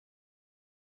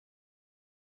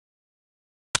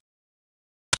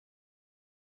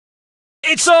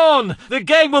It's on! The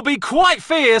game will be quite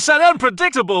fierce and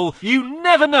unpredictable. You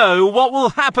never know what will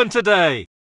happen today.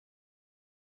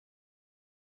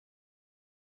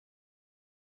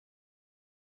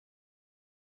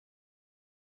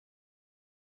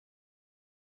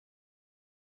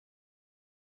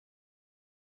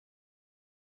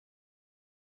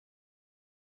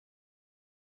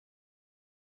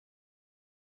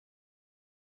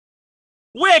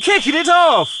 We're kicking it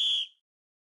off!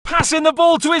 Passing the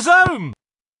ball to his own!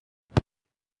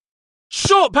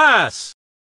 Short pass!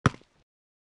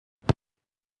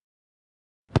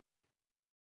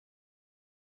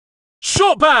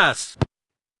 Short pass!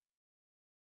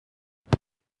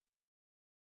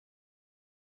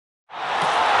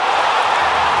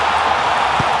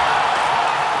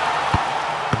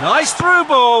 Nice through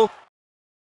ball!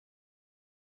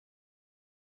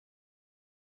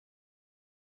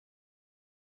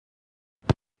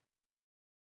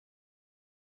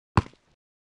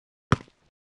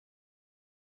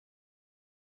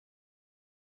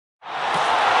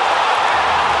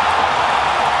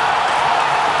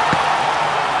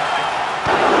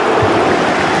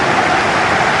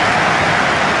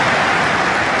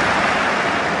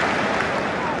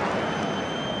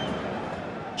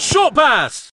 Short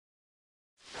pass!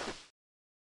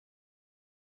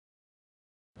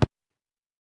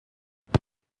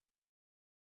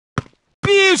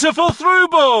 Beautiful through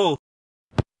ball!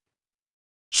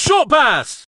 Short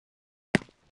pass!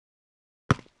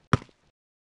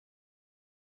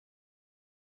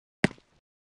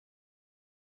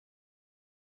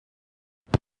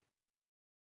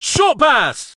 Short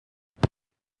pass!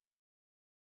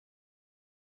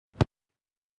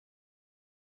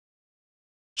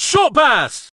 Short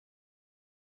pass!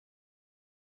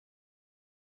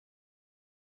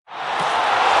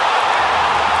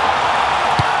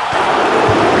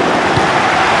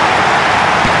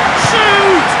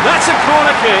 Shoot! That's a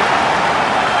corner kick.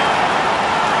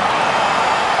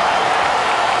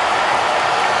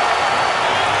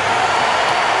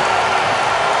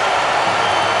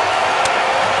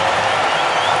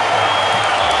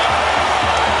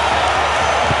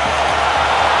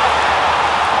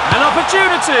 An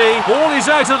opportunity. Ball is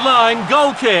out of line.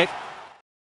 Goal kick.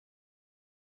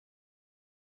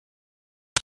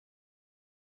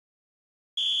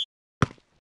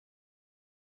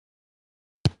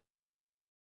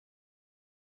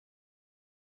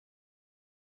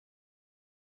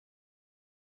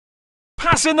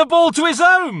 Passing the ball to his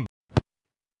own.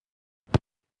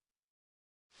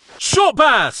 Short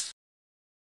pass.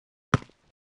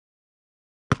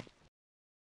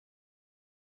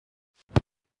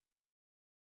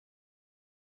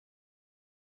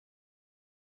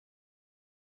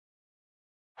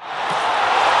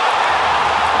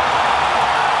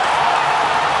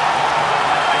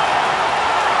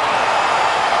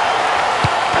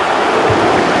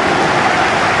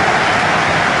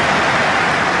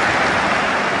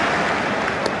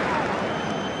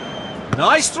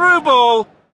 Nice through ball.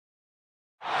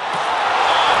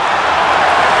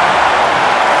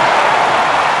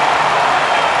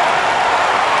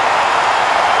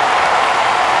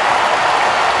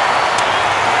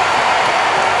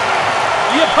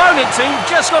 The opponent team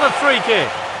just got a free kick.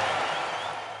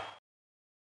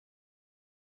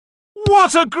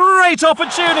 What a great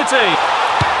opportunity!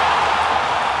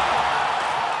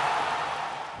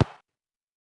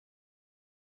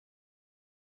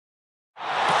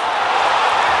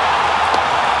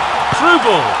 Through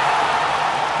ball.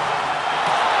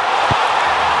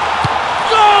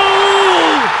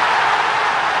 Goal!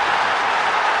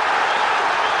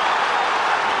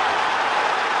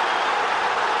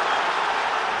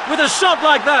 With a shot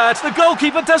like that, the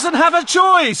goalkeeper doesn't have a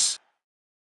choice.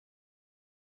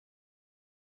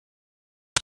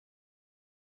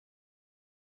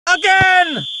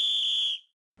 Again!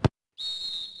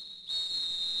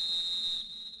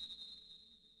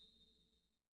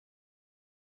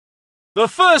 The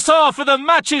first half of the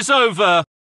match is over.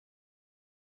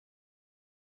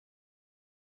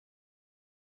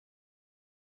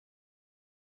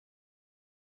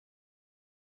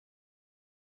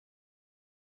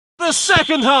 The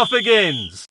second half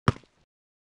begins.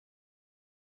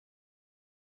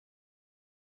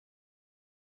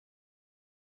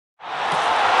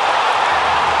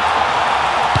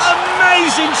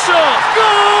 Amazing shot!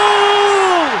 Goal!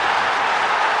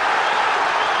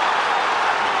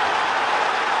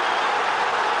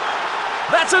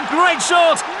 That's a great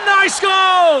shot! Nice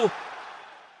goal!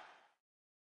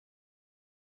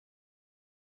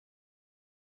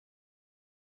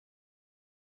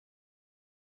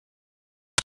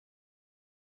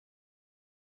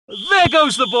 There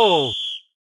goes the ball.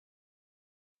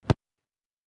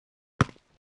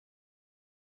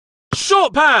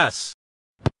 Short pass!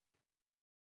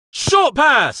 Short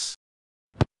pass!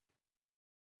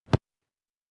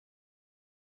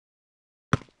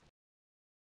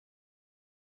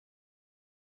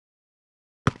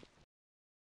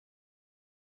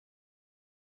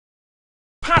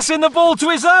 Passing the ball to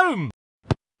his own!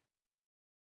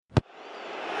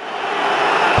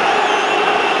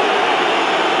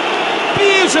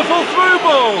 Beautiful through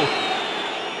ball!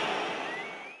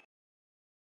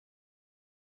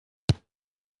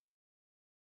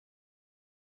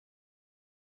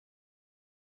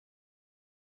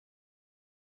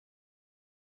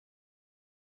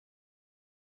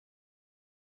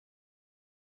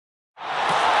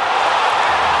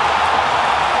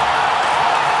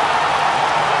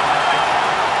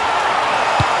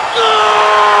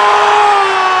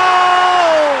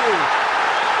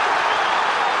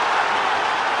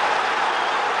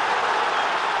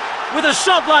 With a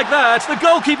shot like that, the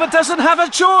goalkeeper doesn't have a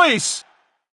choice!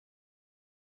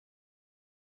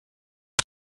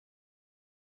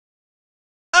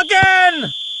 Again!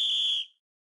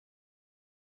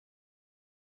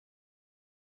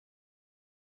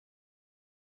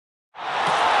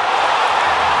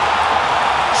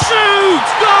 Shoot!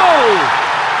 Goal!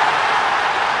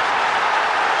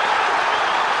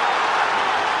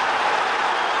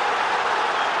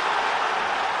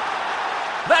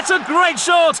 That's a great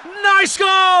shot! Nice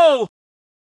goal!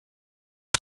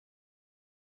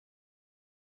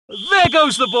 There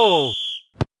goes the ball!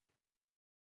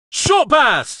 Short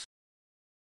pass!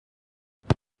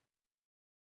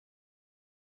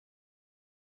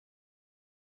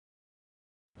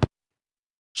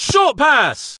 Short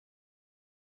pass!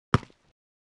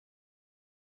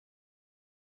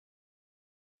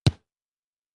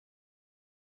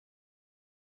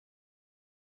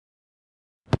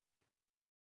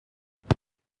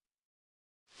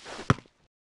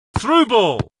 Through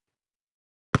ball!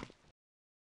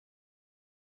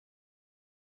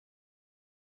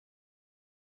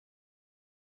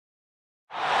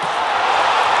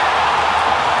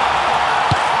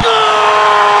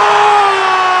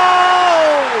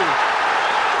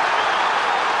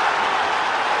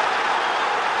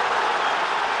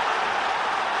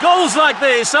 Goals like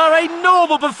this are a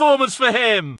normal performance for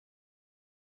him.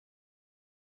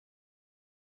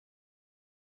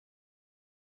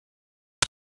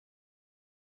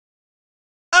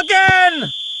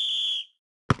 Again!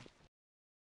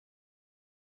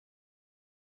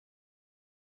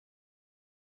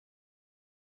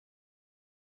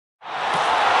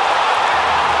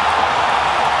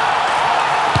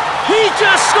 He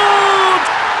just scored!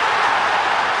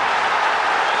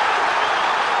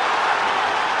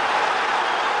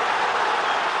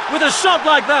 With a shot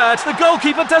like that, the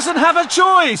goalkeeper doesn't have a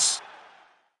choice.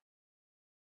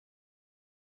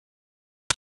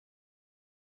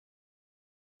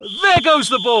 There goes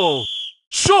the ball.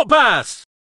 Short pass.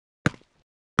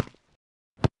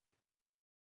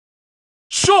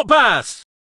 Short pass.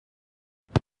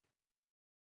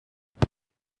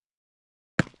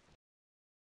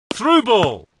 Through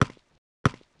ball.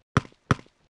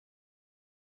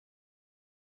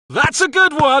 That's a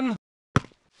good one.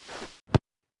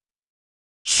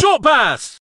 Short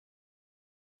pass.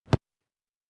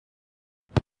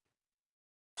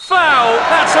 Foul!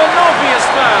 That's an obvious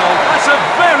foul! That's a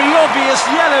very obvious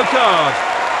yellow card!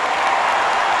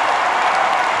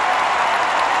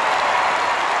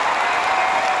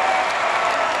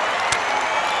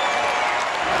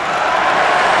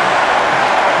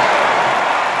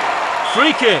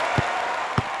 Free kick!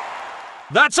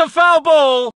 That's a foul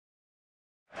ball!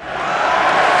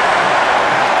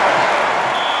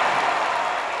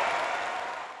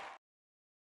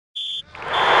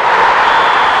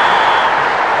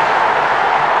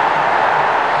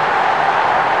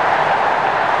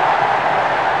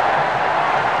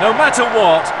 No matter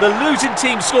what, the losing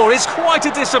team's score is quite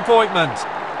a disappointment.